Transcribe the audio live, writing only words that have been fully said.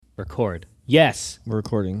Record. Yes. We're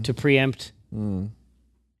recording. To preempt. You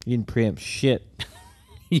didn't preempt shit.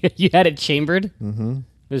 You had it chambered? Mm-hmm.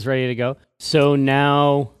 It was ready to go. So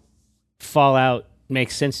now Fallout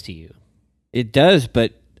makes sense to you. It does,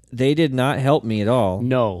 but they did not help me at all.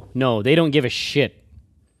 No, they don't give a shit.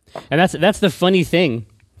 And that's the funny thing,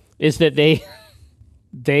 is that they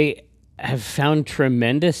have found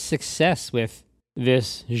tremendous success with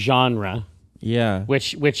this genre. Yeah.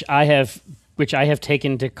 Which I have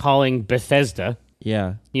taken to calling Bethesda.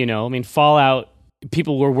 Yeah. You know, I mean, Fallout,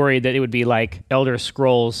 people were worried that it would be like Elder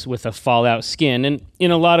Scrolls with a Fallout skin, and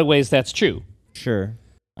in a lot of ways that's true. Sure.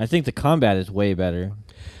 I think the combat is way better.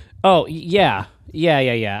 Oh, yeah.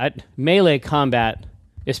 Melee combat,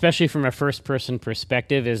 especially from a first-person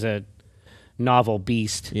perspective, is a novel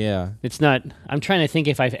beast. Yeah. It's not... I'm trying to think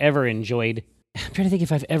if I've ever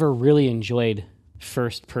really enjoyed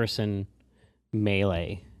first-person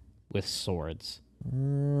melee with swords.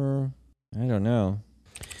 I don't know.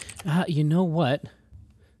 You know what?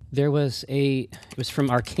 It was from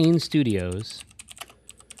Arcane Studios.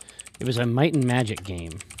 It was a Might and Magic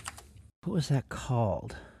game. What was that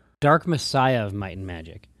called? Dark Messiah of Might and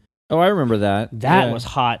Magic. Oh, I remember that. That was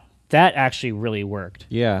hot. That actually really worked.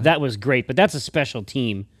 Yeah. That was great, but that's a special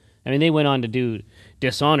team. I mean, they went on to do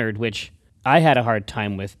Dishonored, which I had a hard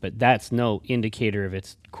time with, but that's no indicator of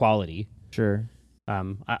its quality. Sure.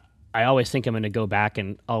 I always think I'm going to go back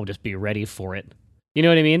and I'll just be ready for it. You know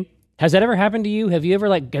what I mean? Has that ever happened to you? Have you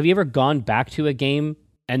ever gone back to a game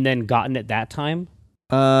and then gotten it that time?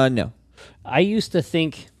 No. I used to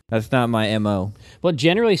think... That's not my MO. Well,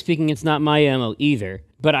 generally speaking, it's not my MO either,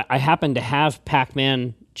 but I happen to have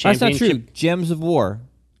Pac-Man Championship... That's not true. Gems of War.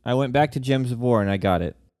 I went back to Gems of War and I got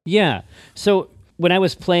it. Yeah. So when I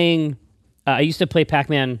was playing... I used to play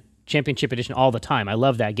Pac-Man Championship Edition all the time. I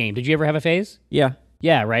love that game. Did you ever have a phase? Yeah.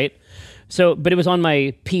 Yeah, right? So, but it was on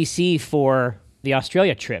my PC for the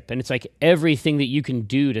Australia trip, and it's like everything that you can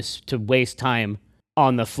do to waste time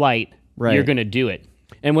on the flight, right, you're going to do it.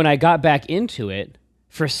 And when I got back into it,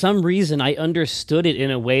 for some reason, I understood it in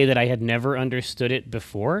a way that I had never understood it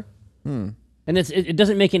before. And it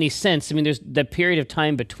doesn't make any sense. I mean, there's that period of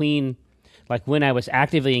time between like when I was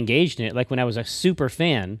actively engaged in it, like when I was a super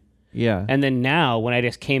fan. Yeah. And then now when I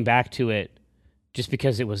just came back to it just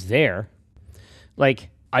because it was there. Like,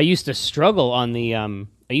 I used to struggle on the,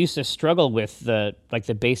 with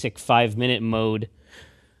the basic 5-minute mode,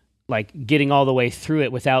 like getting all the way through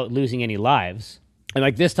it without losing any lives. And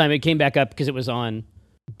like this time it came back up because it was on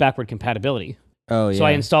backward compatibility. Oh, yeah. So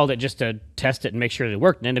I installed it just to test it and make sure that it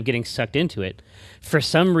worked and ended up getting sucked into it. For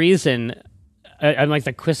some reason, I'm like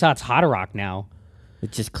the Kwisatz Haderach now.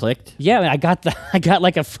 It just clicked? Yeah, I got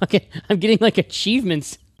like a fucking, I'm getting like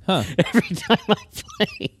achievements every time I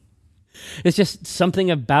play. It's just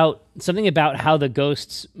something about how the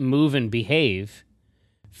ghosts move and behave.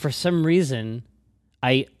 For some reason,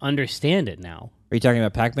 I understand it now. Are you talking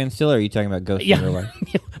about Pac-Man still, or are you talking about Ghosts in Real Life?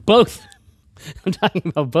 Both. I'm talking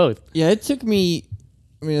about both. Yeah, it took me,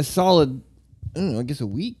 a solid, I don't know, I guess a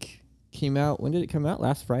week. Came out, when did it come out?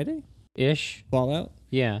 Last Friday? Ish. Fallout?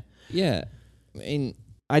 Yeah. Yeah. I mean,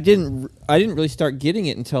 I didn't really start getting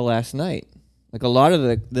it until last night. Like, a lot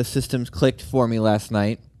of the systems clicked for me last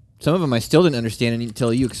night. Some of them I still didn't understand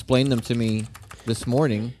until you explained them to me this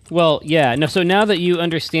morning. Well, yeah. No, so now that you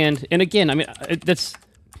understand, and again, I mean, that's...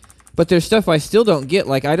 But there's stuff I still don't get.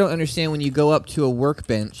 Like, I don't understand when you go up to a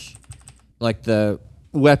workbench, like the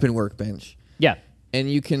weapon workbench. Yeah. And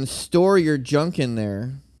you can store your junk in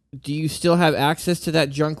there. Do you still have access to that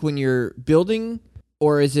junk when you're building?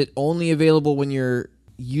 Or is it only available when you're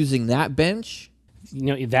using that bench? You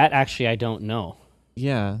know, that actually I don't know.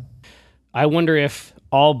 Yeah. I wonder if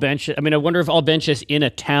all benches in a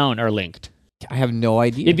town are linked. I have no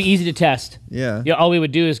idea. It'd be easy to test. Yeah. Yeah. All we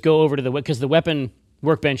would do is go over to because the weapon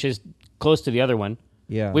workbench is close to the other one.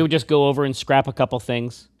 Yeah. We would just go over and scrap a couple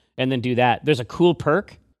things and then do that. There's a cool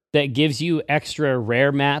perk that gives you extra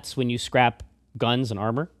rare mats when you scrap guns and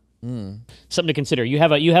armor. Something to consider. You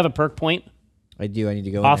have a perk point. I do. I need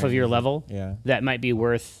to go off of your level. Yeah. That might be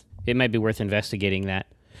worth investigating that.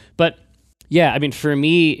 But yeah, I mean, for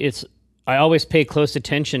me, I always pay close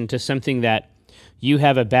attention to something that you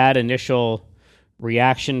have a bad initial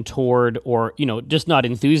reaction toward, or, you know, just not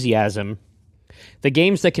enthusiasm. The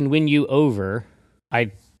games that can win you over,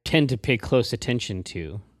 I tend to pay close attention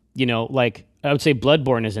to. You know, like, I would say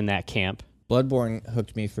Bloodborne is in that camp. Bloodborne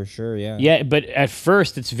hooked me for sure, yeah. Yeah, but at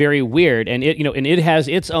first it's very weird, and it has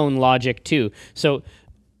its own logic too. So,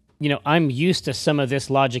 you know, I'm used to some of this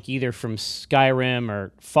logic either from Skyrim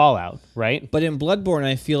or Fallout, right? But in Bloodborne,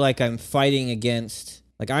 I feel like I'm fighting against...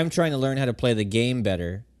 Like, I'm trying to learn how to play the game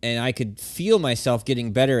better. and I could feel myself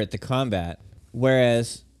getting better at the combat.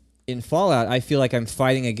 Whereas in Fallout, I feel like I'm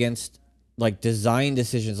fighting against like design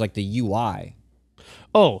decisions like the UI.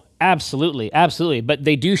 Oh, absolutely, absolutely. But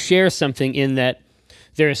they do share something in that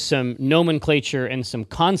there's some nomenclature and some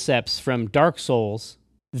concepts from Dark Souls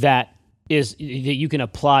that you can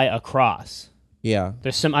apply across. Yeah.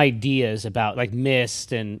 There's some ideas about like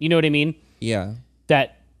mist and you know what I mean? Yeah.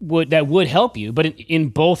 That would help you, but in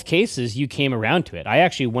both cases you came around to it. I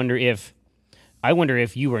actually wonder if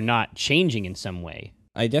you were not changing in some way.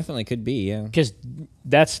 I definitely could be, yeah. Because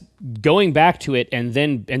that's going back to it and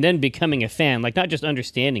then becoming a fan, like not just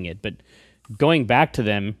understanding it, but going back to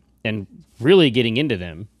them and really getting into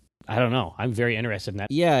them. I don't know. I'm very interested in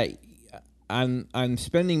that. Yeah, I'm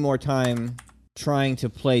spending more time trying to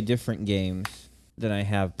play different games than I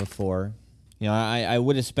have before. You know, I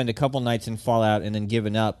would have spent a couple nights in Fallout and then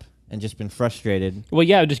given up and just been frustrated. Well,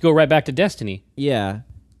 yeah, just go right back to Destiny. Yeah,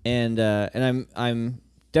 and I'm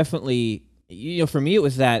definitely, you know, for me it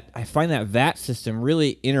was that I find that VAT system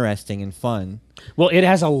really interesting and fun. Well, it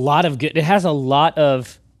has a lot of good. It has a lot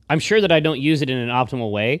of. I'm sure that I don't use it in an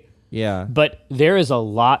optimal way. Yeah, but there is a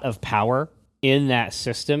lot of power in that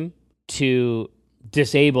system to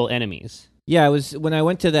disable enemies. Yeah, when I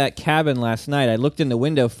went to that cabin last night, I looked in the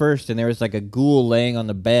window first, and there was like a ghoul laying on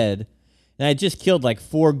the bed. And I had just killed like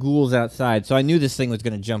 4 ghouls outside, so I knew this thing was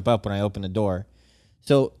going to jump up when I opened the door.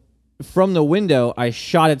 So from the window, I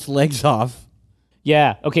shot its legs off.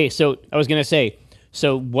 Yeah, okay, so I was going to say,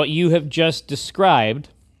 so what you have just described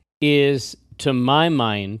is, to my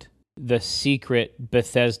mind, the secret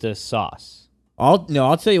Bethesda sauce. I'll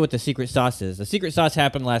tell you what the secret sauce is. The secret sauce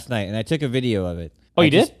happened last night, and I took a video of it. Oh, you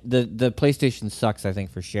did? The PlayStation sucks, I think,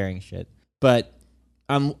 for sharing shit. But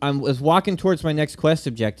I was walking towards my next quest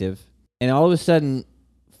objective, and all of a sudden,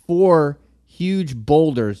 4 huge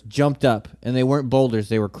boulders jumped up, and they weren't boulders,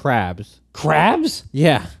 they were crabs. Crabs?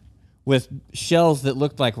 Yeah, with shells that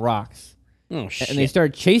looked like rocks. Oh, shit. And they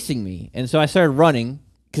started chasing me, and so I started running,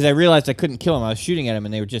 because I realized I couldn't kill them. I was shooting at them,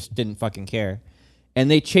 and they just didn't fucking care. And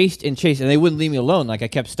they chased, and they wouldn't leave me alone. Like, I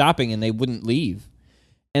kept stopping, and they wouldn't leave.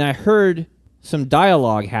 And I heard some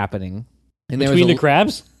dialogue happening. And Between the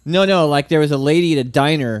crabs? No, like there was a lady at a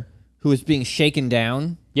diner who was being shaken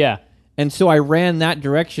down. Yeah. And so I ran that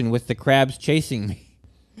direction with the crabs chasing me.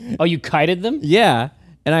 Oh, you kited them? Yeah.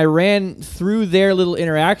 And I ran through their little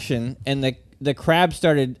interaction, and the crabs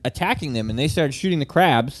started attacking them, and they started shooting the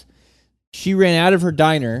crabs. She ran out of her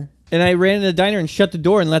diner, and I ran in the diner and shut the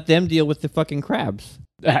door and let them deal with the fucking crabs.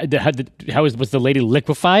 How was the lady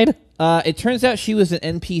liquefied? It turns out she was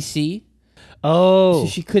an NPC. Oh.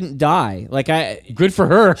 So she couldn't die. Good for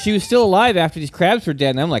her. She was still alive after these crabs were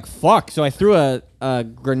dead, and I'm like, fuck. So I threw a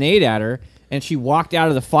grenade at her, and she walked out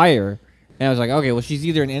of the fire. And I was like, okay, well, she's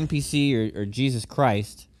either an NPC or Jesus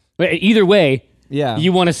Christ. But either way, yeah,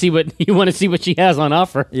 you want to see what she has on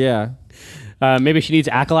offer. Yeah. Maybe she needs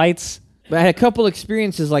acolytes. But I had a couple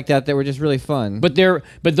experiences like that were just really fun. But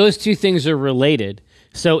those two things are related.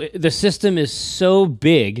 So the system is so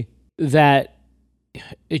big that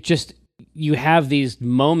you have these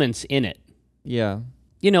moments in it. Yeah.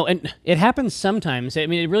 You know, and it happens sometimes. I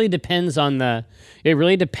mean, it really depends on the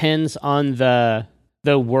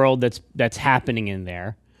world that's happening in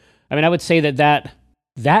there. I mean, I would say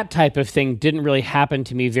that type of thing didn't really happen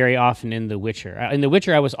to me very often in The Witcher. In The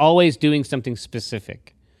Witcher, I was always doing something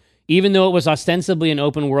specific. Even though it was ostensibly an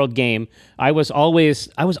open world game, I was always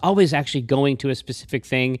actually going to a specific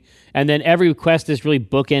thing, and then every quest is really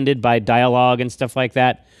bookended by dialogue and stuff like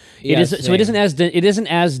that. Yeah, So it isn't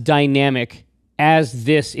as dynamic as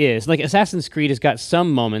this is. Like Assassin's Creed has got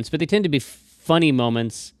some moments, but they tend to be funny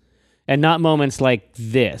moments and not moments like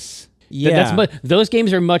this. Yeah. Those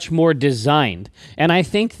games are much more designed, and I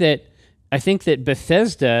think that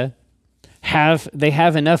Bethesda have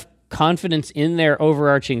enough confidence in their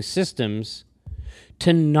overarching systems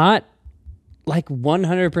to not like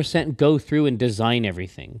 100% go through and design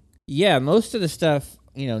everything. Yeah, most of the stuff,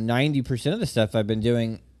 90% of the stuff I've been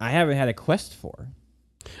doing, I haven't had a quest for.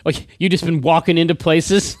 Oh, you just been walking into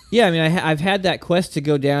places? Yeah, I mean, I've had that quest to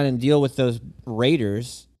go down and deal with those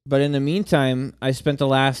raiders, but in the meantime, I spent the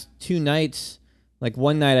last 2 nights, like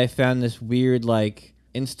one night I found this weird like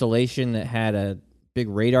installation that had a big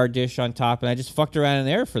radar dish on top, and I just fucked around in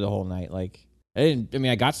there for the whole night. Like, I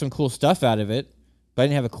got some cool stuff out of it, but I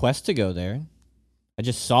didn't have a quest to go there. I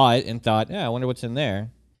just saw it and thought, yeah, I wonder what's in there.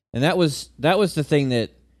 And that was the thing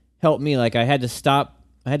that helped me. Like, I had to stop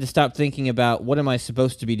thinking about what am I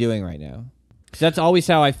supposed to be doing right now? Because that's always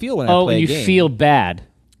how I feel when I play a game. Oh, you feel bad.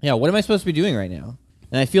 Yeah, what am I supposed to be doing right now?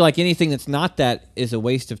 And I feel like anything that's not that is a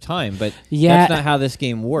waste of time. But Yeah. that's not how this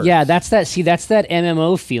game works. Yeah, that's that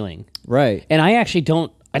MMO feeling. Right. And I actually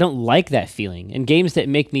don't like that feeling. And games that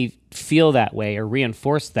make me feel that way or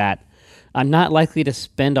reinforce that, I'm not likely to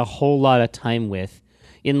spend a whole lot of time with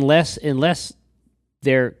unless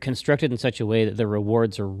they're constructed in such a way that the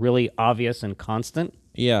rewards are really obvious and constant.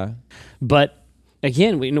 Yeah. But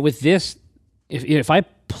again, with this, if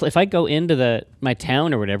I go into my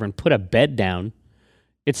town or whatever and put a bed down,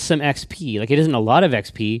 it's some XP. Like, it isn't a lot of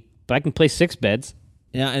XP, but I can place 6 beds.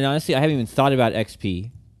 Yeah, and honestly, I haven't even thought about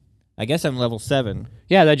XP. I guess I'm level 7.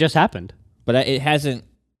 Yeah, that just happened. But it hasn't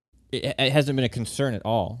been a concern at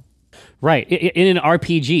all. Right. In an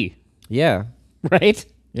RPG. Yeah. Right?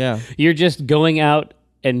 Yeah. You're just going out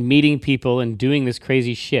and meeting people and doing this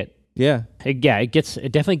crazy shit. Yeah. It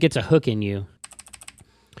definitely gets a hook in you.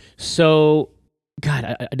 So,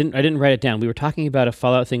 God, I didn't write it down. We were talking about a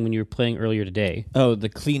Fallout thing when you were playing earlier today. Oh, the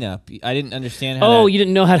cleanup. I didn't understand how you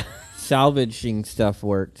didn't know how to... salvaging stuff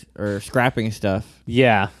worked, or scrapping stuff.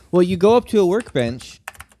 Yeah. Well, you go up to a workbench,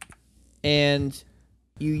 and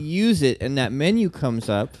you use it, and that menu comes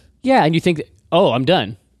up. Yeah, and you think, I'm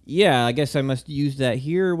done. Yeah, I guess I must use that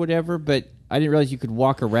here or whatever, but I didn't realize you could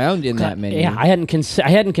walk around in that menu. Yeah, I hadn't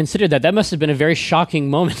considered that. That must have been a very shocking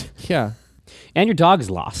moment. Yeah. And your dog's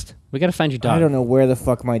lost. We got to find your dog. I don't know where the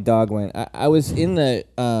fuck my dog went. I was in the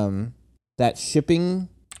that shipping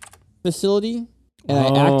facility, and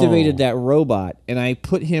I activated that robot, and I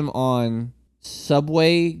put him on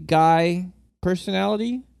subway guy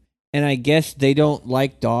personality, and I guess they don't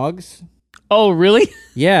like dogs. Oh, really?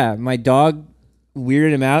 Yeah, my dog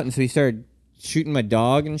weirded him out, and so he started shooting my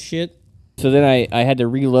dog and shit. So then I had to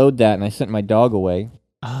reload that, and I sent my dog away.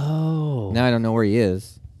 Oh. Now I don't know where he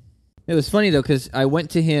is. It was funny, though, because I went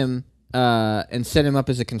to him and set him up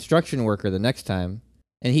as a construction worker the next time.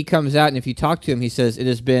 And he comes out, and if you talk to him, he says, it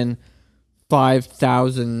has been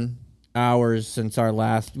 5,000 hours since our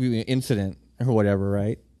last incident, or whatever,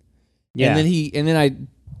 right? Yeah. And then I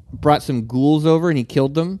brought some ghouls over, and he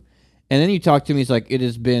killed them. And then you talk to him, he's like, it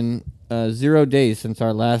has been 0 days since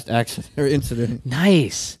our last accident or incident.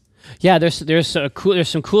 Nice. Yeah, there's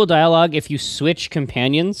some cool dialogue if you switch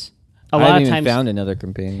companions. I haven't even found another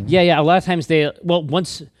companion. Yeah. A lot of times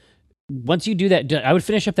once you do that, I would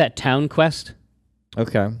finish up that town quest.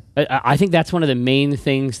 Okay. I think that's one of the main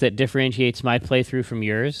things that differentiates my playthrough from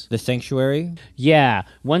yours. The sanctuary? Yeah.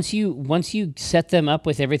 Once you set them up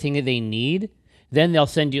with everything that they need, then they'll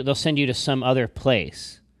send you to some other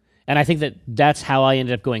place. And I think that's how I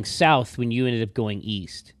ended up going south when you ended up going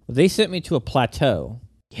east. They sent me to a plateau.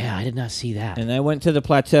 Yeah, I did not see that. And I went to the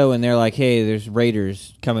plateau, and they're like, hey, there's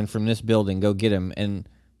raiders coming from this building. Go get them. And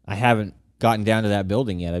I haven't gotten down to that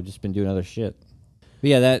building yet. I've just been doing other shit. But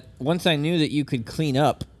yeah, once I knew that you could clean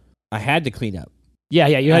up, I had to clean up. Yeah,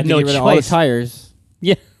 you had no choice. All the tires.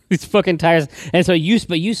 Yeah, these fucking tires. And so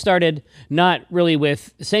you started not really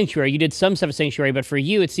with Sanctuary. You did some stuff with Sanctuary, but for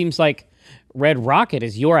you, it seems like Red Rocket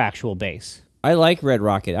is your actual base. I like Red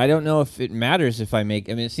Rocket. I don't know if it matters if I mean,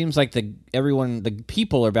 it seems like the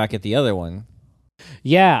people are back at the other one.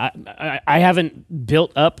 Yeah, I haven't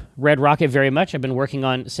built up Red Rocket very much. I've been working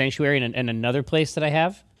on Sanctuary and another place that I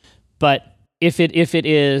have. But if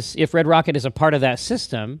Red Rocket is a part of that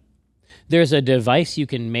system, there's a device you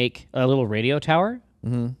can make, a little radio tower,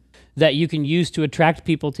 that you can use to attract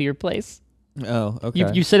people to your place. Oh,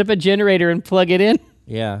 okay. You set up a generator and plug it in.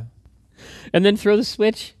 Yeah. And then throw the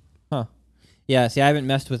switch. Huh. Yeah, see, I haven't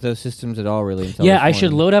messed with those systems at all, really. Until I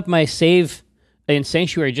should load up my save in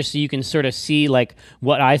Sanctuary just so you can sort of see like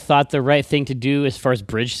what I thought the right thing to do as far as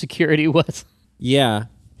bridge security was. Yeah.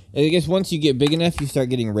 I guess once you get big enough, you start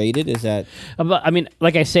getting raided. Is that? I mean,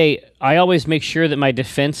 like I say, I always make sure that my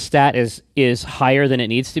defense stat is higher than it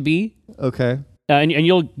needs to be. Okay. And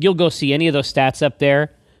you'll go see any of those stats up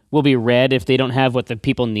there will be red if they don't have what the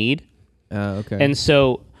people need. Okay. And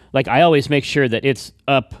so, like, I always make sure that it's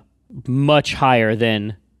up much higher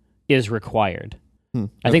than is required.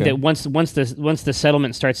 I think that once the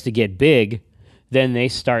settlement starts to get big, then they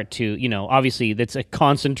start to, obviously that's a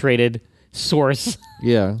concentrated source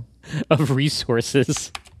of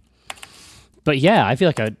resources. But yeah, I feel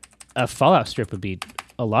like a Fallout strip would be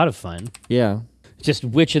a lot of fun. Yeah. Just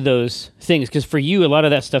which of those things, because for you, a lot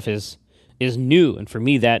of that stuff is new, and for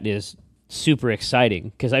me, that is super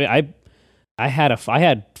exciting. Because I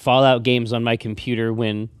had Fallout games on my computer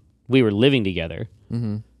when we were living together.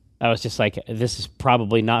 Mm-hmm. I was just like, this is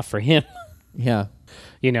probably not for him. Yeah.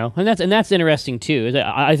 And that's interesting too.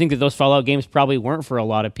 I think that those Fallout games probably weren't for a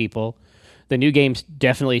lot of people. The new games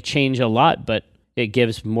definitely change a lot, but it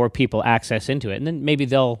gives more people access into it, and then maybe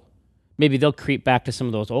they'll creep back to some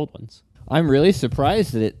of those old ones. I'm really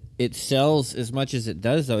surprised that it sells as much as it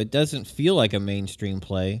does, though. It doesn't feel like a mainstream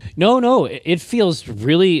play. No, it feels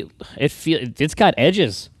really. It's got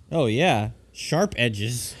edges. Oh, yeah. Sharp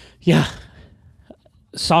edges. Yeah,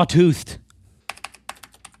 sawtoothed.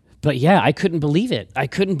 But yeah, I couldn't believe it. I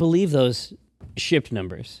couldn't believe those shipped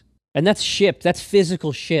numbers. And that's shipped. That's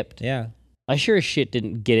physical shipped. Yeah. I sure as shit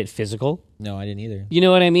didn't get it physical. No, I didn't either. You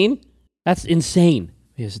know what I mean? That's insane.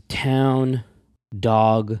 There's a town,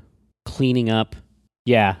 dog, cleaning up.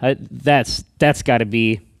 Yeah, that's got to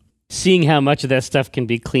be... Seeing how much of that stuff can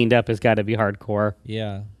be cleaned up has got to be hardcore.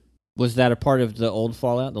 Yeah. Was that a part of the old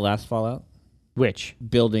Fallout, the last Fallout? Which?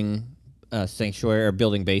 Building sanctuary or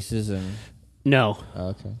building bases and... No. Oh,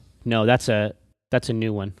 okay. No, that's a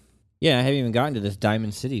new one. Yeah, I haven't even gotten to this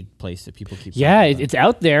Diamond City place that people keep Yeah, talking about. it's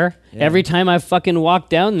out there. Yeah. Every time I fucking walk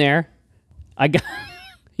down there, I got...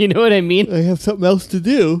 You know what I mean? I have something else to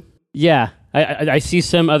do. Yeah, I see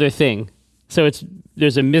some other thing. So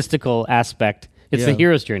there's a mystical aspect. It's the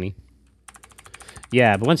hero's journey.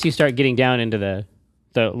 Yeah, but once you start getting down into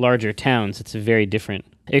the larger towns, it's a very different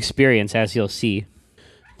experience, as you'll see.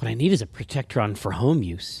 What I need is a Protectron for home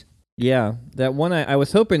use. Yeah, that one I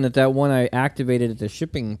was hoping that one I activated at the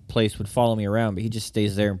shipping place would follow me around, but he just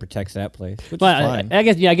stays there and protects that place, which is fine. I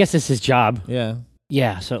guess it's his job. Yeah.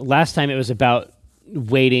 Yeah, so last time it was about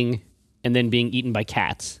waiting and then being eaten by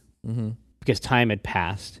cats because time had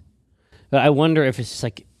passed. But I wonder if it's just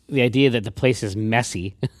like the idea that the place is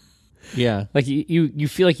messy. Yeah. Like you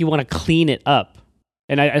feel like you want to clean it up.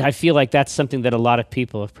 And I feel like that's something that a lot of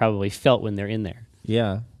people have probably felt when they're in there.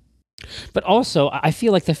 Yeah. But also, I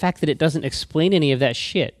feel like the fact that it doesn't explain any of that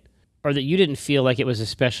shit, or that you didn't feel like it was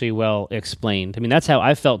especially well explained. I mean, that's how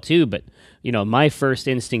I felt too, but, my first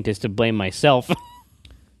instinct is to blame myself.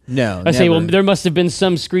 No, I say, well, there must have been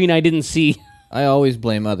some screen I didn't see. I always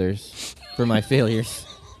blame others for my failures.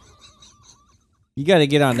 You got to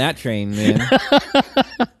get on that train, man.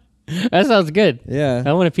 That sounds good. Yeah.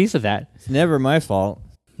 I want a piece of that. It's never my fault.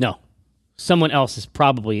 No. Someone else is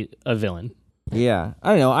probably a villain. Yeah.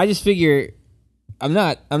 I don't know. I just figure I'm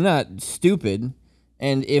not stupid,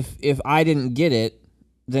 and if I didn't get it,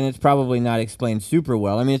 then it's probably not explained super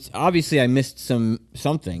well. I mean, it's obviously I missed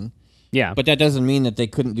something. Yeah. But that doesn't mean that they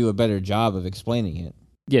couldn't do a better job of explaining it.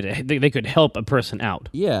 Yeah, they could help a person out.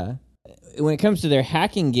 Yeah. When it comes to their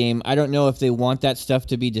hacking game, I don't know if they want that stuff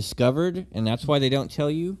to be discovered, and that's why they don't tell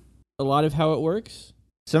you a lot of how it works.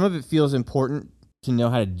 Some of it feels important to know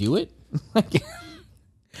how to do it.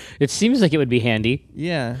 It seems like it would be handy.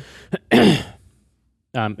 Yeah.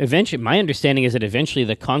 Eventually, my understanding is that eventually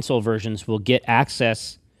the console versions will get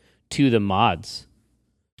access to the mods.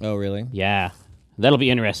 Oh, really? Yeah. That'll be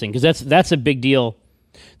interesting because that's a big deal.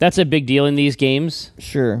 That's a big deal in these games.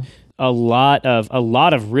 Sure. A lot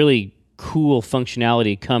of really cool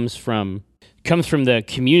functionality comes from the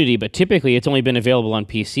community, but typically it's only been available on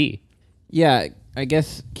PC. Yeah, I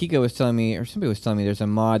guess Kiko was telling me, or somebody was telling me, there's a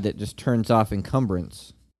mod that just turns off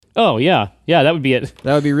encumbrance. Oh yeah, that would be it.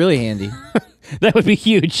 That would be really handy. That would be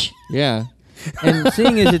huge. Yeah, and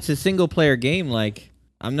seeing as it's a single player game, like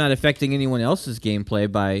I'm not affecting anyone else's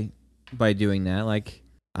gameplay by doing that. Like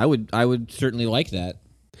I would certainly like that.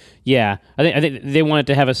 Yeah, I think they want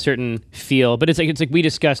it to have a certain feel, but it's like we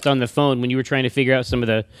discussed on the phone when you were trying to figure out some of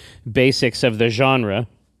the basics of the genre,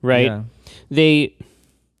 right? Yeah.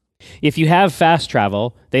 If you have fast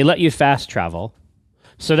travel, they let you fast travel,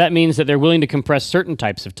 so that means that they're willing to compress certain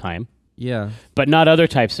types of time. Yeah, but not other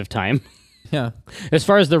types of time. Yeah. As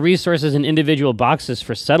far as the resources in individual boxes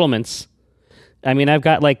for settlements, I mean, I've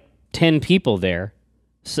got like 10 people there,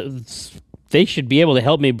 so they should be able to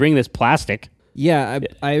help me bring this plastic. Yeah,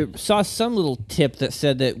 I saw some little tip that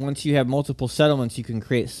said that once you have multiple settlements, you can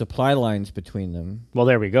create supply lines between them. Well,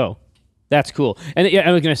 there we go. That's cool. And yeah,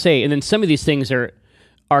 I was going to say, and then some of these things are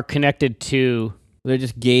connected to... They're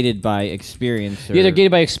just gated by experience. Yeah, they're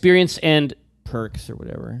gated by experience and... perks or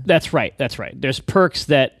whatever. That's right. There's perks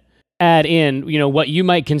that add in, what you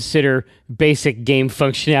might consider basic game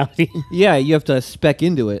functionality. Yeah, you have to spec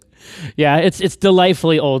into it. Yeah, it's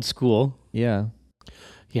delightfully old school. Yeah.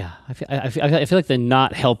 Yeah, I feel like the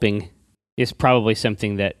not helping is probably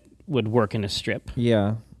something that would work in a strip.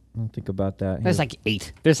 Yeah, I'll think about that. There's like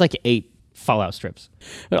 8. There's like 8 Fallout strips.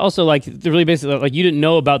 But also, like, they're really basically, like, you didn't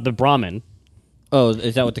know about the Brahmin. Oh,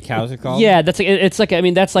 is that what the cows are called? Yeah, that's like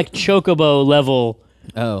Chocobo level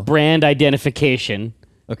brand identification.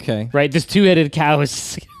 Okay. Right? This 2-headed cow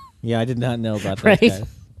is... Yeah, I did not know about that. Right? Guys.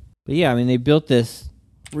 But yeah, I mean, they built this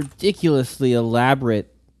ridiculously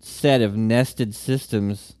elaborate set of nested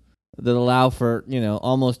systems that allow for,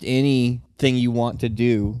 almost anything you want to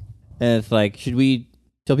do. And it's like, should we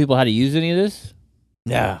tell people how to use any of this?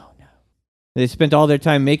 No. They spent all their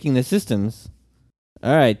time making the systems.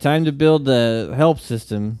 All right, time to build the help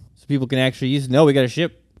system so people can actually use it. No, we got to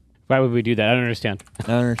ship. Why would we do that? I don't understand. I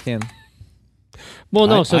don't understand. Well,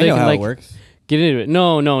 no, so I they know can how like it works. get into it.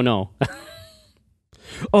 No.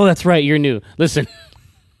 Oh, that's right. You're new. Listen,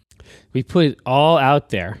 we put it all out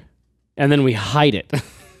there, and then we hide it.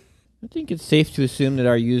 I think it's safe to assume that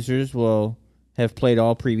our users will have played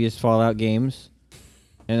all previous Fallout games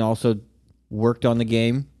and also worked on the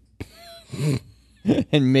game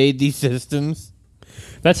and made these systems.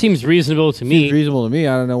 That seems reasonable to me. Seems reasonable to me.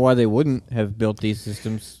 I don't know why they wouldn't have built these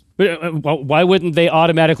systems. But, why wouldn't they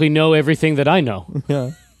automatically know everything that I know?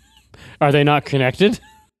 Yeah. Are they not connected?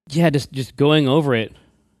 Yeah, just going over it.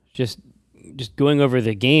 Just going over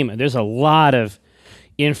the game. There's a lot of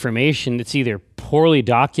information that's either poorly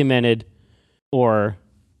documented or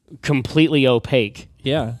completely opaque.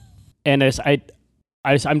 Yeah. And I'm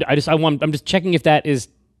just checking if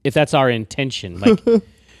that's our intention. Like,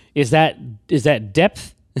 is that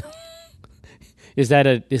depth? Is that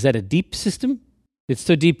a deep system? It's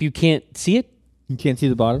so deep you can't see it. You can't see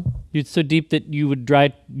the bottom? It's so deep that you would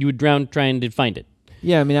drown trying to find it.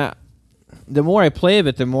 Yeah, I mean, the more I play of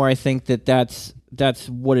it, the more I think that's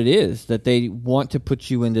what it is. That they want to put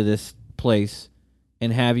you into this place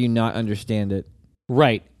and have you not understand it.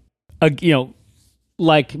 Right.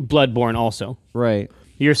 Like Bloodborne also. Right.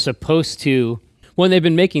 You're supposed to... Well, they've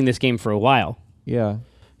been making this game for a while. Yeah.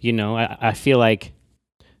 I feel like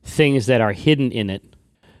things that are hidden in it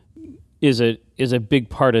is a big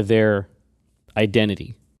part of their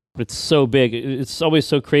identity. But it's so big. It's always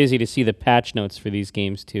so crazy to see the patch notes for these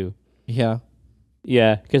games, too. Yeah.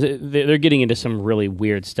 Yeah, because they're getting into some really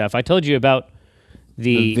weird stuff. I told you about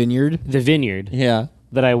the vineyard? The vineyard. Yeah.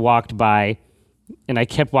 That I walked by, and I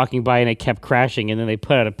kept walking by, and I kept crashing, and then they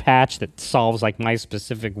put out a patch that solves, like, my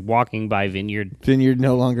specific walking by vineyard. Vineyard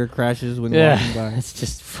no longer crashes when walking by. It's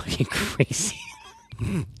just fucking crazy.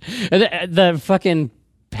 the fucking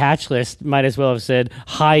patch list might as well have said,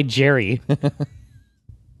 "Hi, Jerry."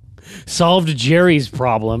 Solved Jerry's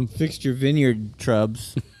problem. Fixed your vineyard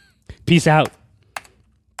trubs. Peace out.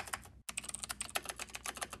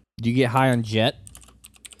 Do you get high on Jet?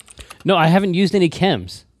 No, I haven't used any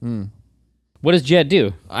chems. What does Jet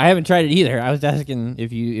do? I haven't tried it either. I was asking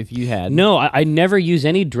if you had. No, I never use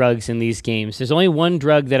any drugs in these games. There's only one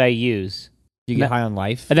drug that I use. Do you get high on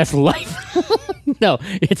life? And that's life. No,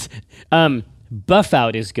 it's buff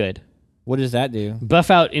out is good. What does that do?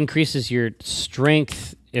 Buff out increases your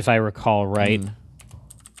strength, if I recall right.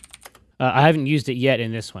 I haven't used it yet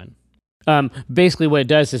in this one. Basically what it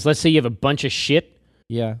does is, let's say you have a bunch of shit.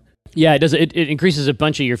 Yeah. Yeah, it does. It increases a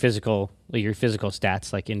bunch of your physical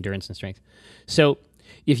stats, like endurance and strength. So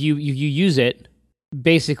if you use it,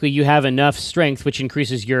 basically you have enough strength, which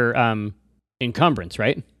increases your encumbrance,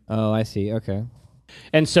 right? Oh, I see. Okay.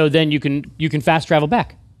 And so then you can fast travel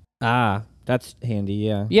back. Ah, that's handy.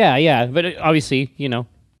 Yeah. Yeah. But obviously,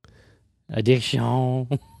 addiction.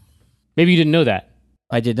 Maybe you didn't know that.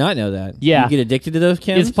 I did not know that. Yeah. You get addicted to those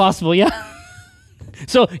chems? It's possible. Yeah.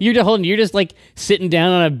 So you're just like sitting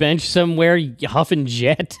down on a bench somewhere, huffing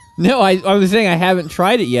Jet. No, I was saying I haven't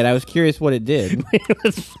tried it yet. I was curious what it did. It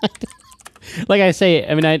was fun. Like I say,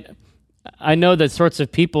 I mean, I know the sorts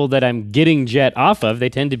of people that I'm getting Jet off of. They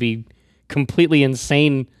tend to be completely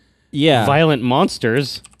insane, violent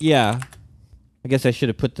monsters. Yeah. I guess I should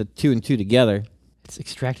have put the 2 and 2 together. It's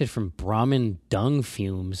extracted from Brahmin dung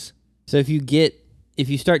fumes. So if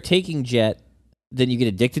you start taking Jet, then you get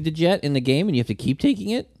addicted to Jet in the game and you have to keep taking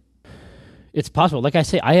it? It's possible. Like I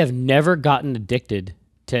say, I have never gotten addicted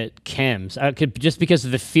to chems. Just because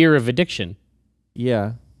of the fear of addiction.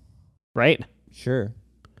 Yeah. Right? Sure.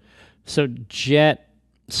 So Jet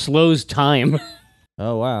slows time.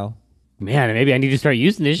 Oh, wow. Man, maybe I need to start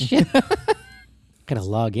using this shit. Gotta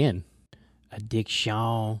log in.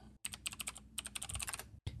 Addiction.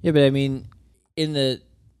 Yeah, but I mean, in the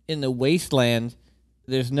wasteland,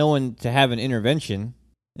 there's no one to have an intervention,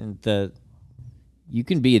 and you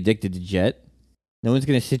can be addicted to Jet. No one's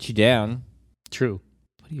gonna sit you down. True.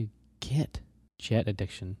 What do you get? Jet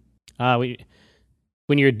addiction.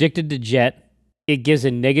 When you're addicted to Jet, it gives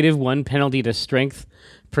a -1 penalty to strength,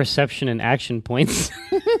 perception, and action points.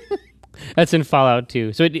 That's in Fallout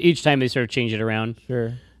 2. So each time they sort of change it around.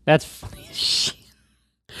 Sure. That's funny as shit.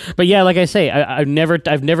 But yeah, like I say, I've never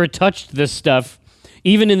touched this stuff,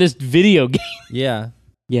 even in this video game. Yeah.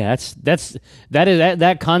 Yeah,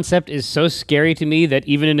 that concept is so scary to me that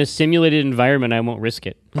even in a simulated environment, I won't risk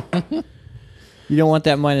it. You don't want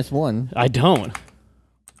that -1. I don't.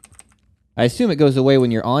 I assume it goes away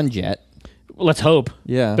when you're on Jet. Well, let's hope.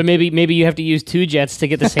 Yeah. But maybe you have to use 2 jets to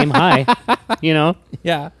get the same high.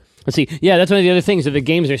 Yeah. Let's see. Yeah, that's one of the other things. That the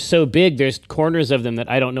games are so big, there's corners of them that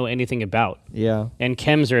I don't know anything about. Yeah. And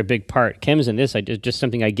chems are a big part. Chems in this, just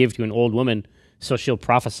something I give to an old woman so she'll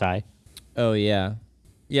prophesy. Oh, yeah.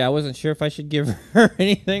 Yeah, I wasn't sure if I should give her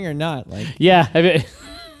anything or not. Like, yeah,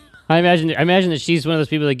 I imagine that she's one of those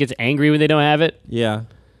people that gets angry when they don't have it. Yeah.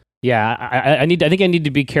 Yeah, I think I need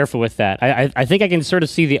to be careful with that. I think I can sort of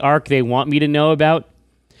see the arc they want me to know about,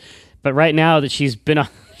 but right now that she's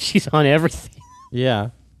on everything.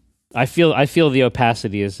 Yeah. I feel the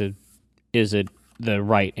opacity is the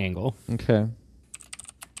right angle. Okay.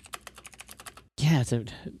 Yeah,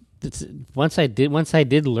 once I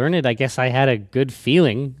did learn it, I guess I had a good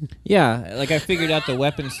feeling. Yeah, like I figured out the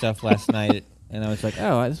weapon stuff last night, and I was like,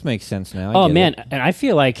 oh, this makes sense now. Oh man, and I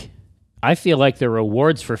feel like the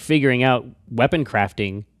rewards for figuring out weapon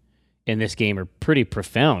crafting in this game are pretty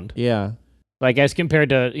profound. Yeah. Like as compared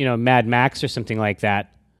to, Mad Max or something like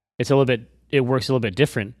that, it works a little bit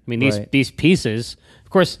different. I mean, these pieces,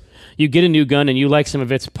 of course, you get a new gun and you like some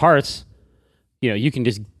of its parts, you can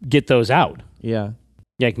just get those out. Yeah.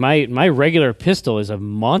 Like my regular pistol is a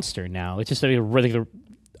monster now. It's just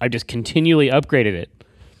I just continually upgraded it.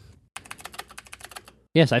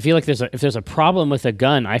 Yes, I feel like if there's a problem with a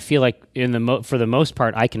gun, I feel like for the most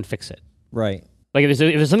part I can fix it. Right. Like if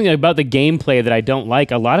there's something about the gameplay that I don't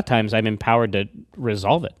like, a lot of times I'm empowered to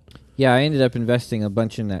resolve it. Yeah, I ended up investing a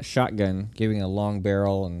bunch in that shotgun, giving a long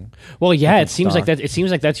barrel and. Well, yeah, it seems like that. It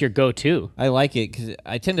seems like that's your go-to. I like it because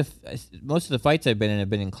I tend to. Most of the fights I've been in have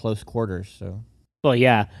been in close quarters. So. Well,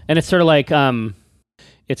 yeah, and it's sort of like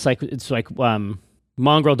it's like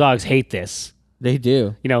mongrel dogs hate this. They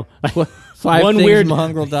do. 5 things weird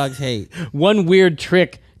mongrel dogs hate. One weird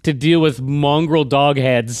trick to deal with mongrel dog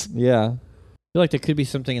heads. Yeah. I feel like there could be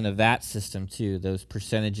something in the VAT system too. Those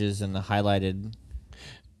percentages and the highlighted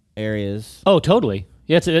areas. Oh, totally.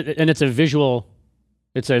 Yeah, it's a visual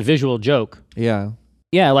joke. Yeah.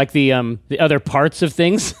 Yeah, like the other parts of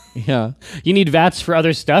things. Yeah. You need VATs for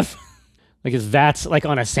other stuff. Like is VATs like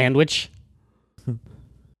on a sandwich?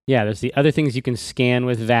 Yeah, there's the other things you can scan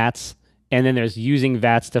with VATs, and then there's using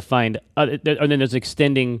VATs to find and then there's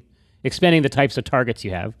expanding the types of targets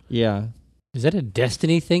you have. Yeah. Is that a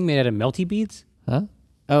Destiny thing made out of melty beads? Huh?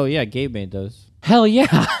 Oh yeah, Gabe made those. Hell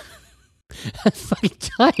yeah. That's fucking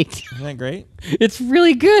tight. Isn't that great? It's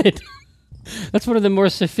really good. That's one of the more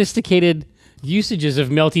sophisticated usages of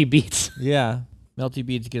melty beads. Yeah. Melty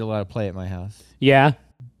beads get a lot of play at my house. Yeah.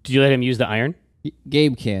 Did you let him use the iron?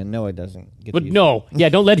 Gabe can. No, it doesn't. But no. Yeah,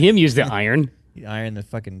 don't let him use the iron. You iron the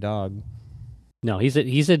fucking dog. No, he's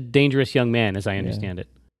a dangerous young man, as I understand it.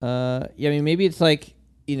 Yeah, I mean, maybe it's like,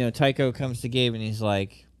 Tycho comes to Gabe and he's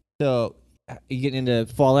like, so, you getting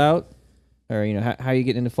into Fallout? Or, how are you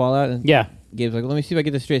getting into Fallout? And yeah. Gabe's like, let me see if I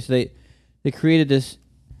get this straight. So they created this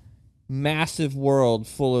massive world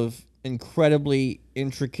full of incredibly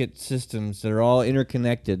intricate systems that are all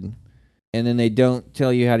interconnected, and then they don't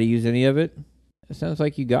tell you how to use any of it. It sounds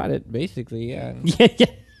like you got it, basically, yeah. Yeah.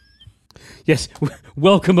 Yes,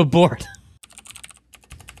 welcome aboard.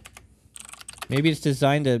 Maybe it's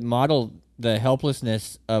designed to model the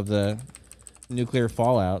helplessness of the nuclear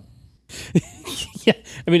fallout. Yeah,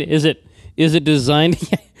 I mean, is it designed?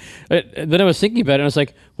 Then I was thinking about it, and I was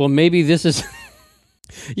like, well, maybe this is...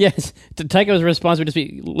 Yes, Tycho's response would just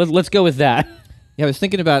be, let's go with that. Yeah, I was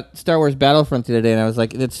thinking about Star Wars Battlefront the other day, and I was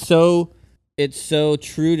like, it's so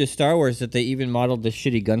true to Star Wars that they even modeled the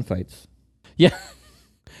shitty gunfights. Yeah.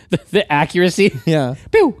 The accuracy. Yeah.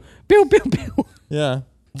 Pew, pew, pew, pew. Yeah.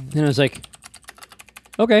 And I was like,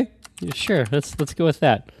 okay, sure, let's go with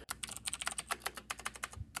that.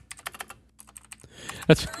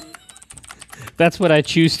 That's what I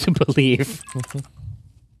choose to believe.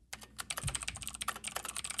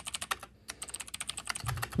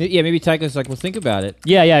 Yeah, maybe Tycho's like, well, think about it.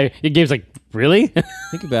 Yeah. Gabe's like, really?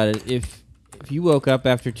 Think about it. If you woke up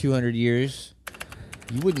after 200 years,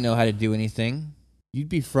 you wouldn't know how to do anything. You'd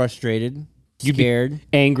be frustrated, scared,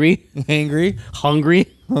 angry, hungry.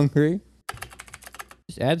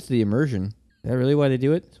 Just adds to the immersion. Is that really why they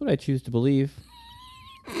do it? That's what I choose to believe.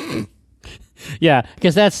 Yeah,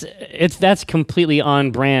 because that's completely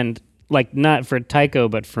on brand. Like not for Tycho,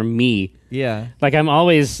 but for me. Yeah. Like I'm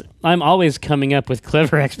always coming up with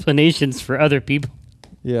clever explanations for other people.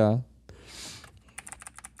 Yeah.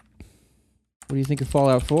 What do you think of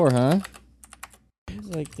Fallout 4, huh? It's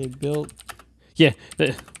like they built... Yeah.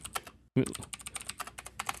 Let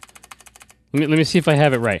me see if I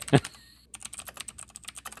have it right.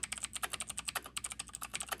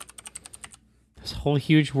 This whole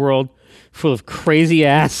huge world full of crazy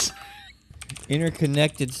ass...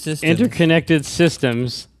 Interconnected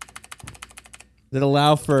systems that that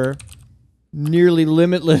allow for nearly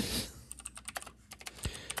limitless.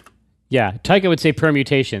 Yeah, Taika would say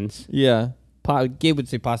permutations. Yeah. Gabe would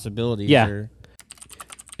say possibilities. Yeah. Or...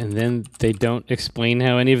 And then they don't explain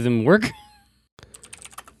how any of them work.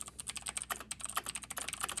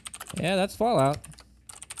 Yeah, that's Fallout.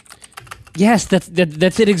 Yes, that's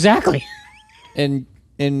it exactly. And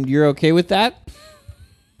you're okay with that?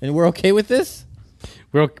 And we're okay with this?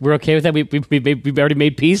 We're okay with that. We've already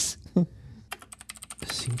made peace.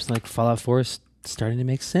 Seems like Fallout 4 is starting to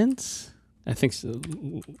make sense. I think so.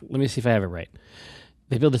 Let me see if I have it right.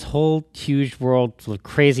 They build this whole huge world full of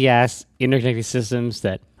crazy ass interconnected systems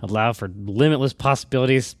that allow for limitless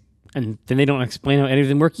possibilities, and then they don't explain how any of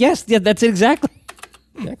them work. Yes, yeah, that's it exactly.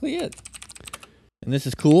 Exactly it. And this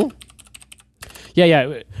is cool.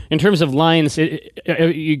 Yeah. In terms of lines, it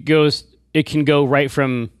can go right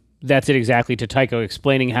from "that's it exactly" to Tycho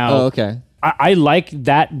explaining how. Oh, okay. I like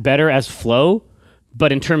that better as flow,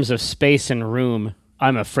 but in terms of space and room,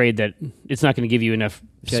 I'm afraid that it's not going to give you enough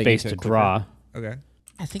space to draw. Okay.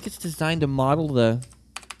 I think it's designed to model the...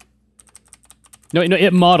 No,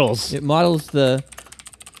 it models. It models the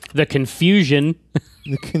confusion.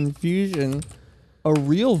 The confusion a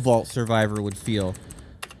real vault survivor would feel.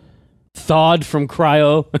 Thawed from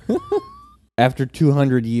cryo. After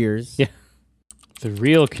 200 years. Yeah. The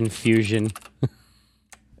real confusion.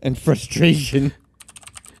 And frustration.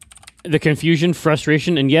 The confusion,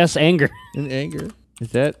 frustration, and yes, anger. And anger.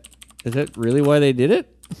 Is that really why they did it?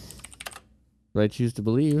 What I choose to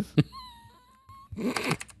believe.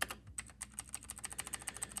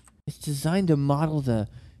 It's designed to model the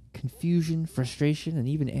confusion, frustration, and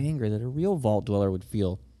even anger that a real vault dweller would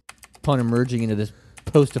feel upon emerging into this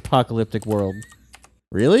post-apocalyptic world.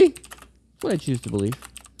 Really? That's what I choose to believe.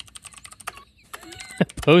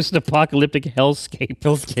 Post-apocalyptic hellscape.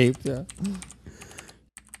 Hellscape, yeah.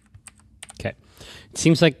 Okay. It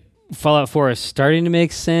seems like Fallout 4 is starting to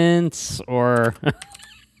make sense, or...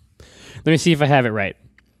 Let me see if I have it right.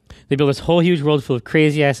 They build this whole huge world full of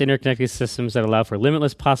crazy-ass interconnected systems that allow for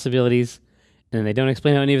limitless possibilities, and they don't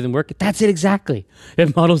explain how any of them work. That's it exactly.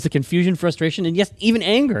 It models the confusion, frustration, and yes, even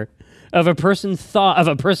anger of a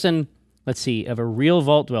real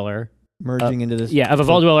vault dweller. Merging into this... Yeah, of a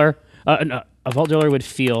vault dweller. A vault dweller would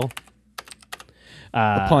feel...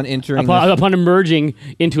 upon entering... Upon emerging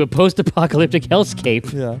into a post-apocalyptic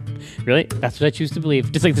hellscape. Yeah. Really? That's what I choose to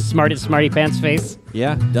believe. Just like the smarty pants face.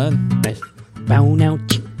 Yeah, done. Nice. Bow now.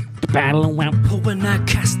 Battle around. But when I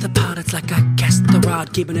cast the pot, it's like I cast the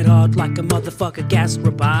rod, keeping it hard like a motherfucker gas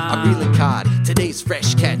robot. I'm reeling cod, today's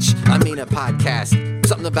fresh catch. I mean a podcast,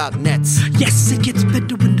 something about nets. Yes, it gets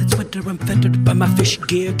better when it's winter. I'm fettered by my fish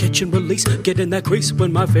gear, catch and release. Get in that crease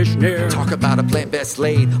when my fish near. Talk about a plant best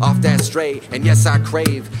laid off that stray. And yes, I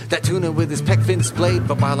crave that tuna with his peck fin splayed.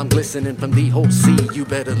 But while I'm glistening from the whole sea, you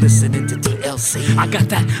better listen into TLC. I got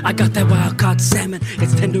that wild caught salmon.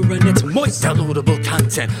 It's tender and it's moist. Downloadable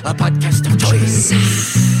content, a podcast of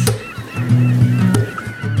choice.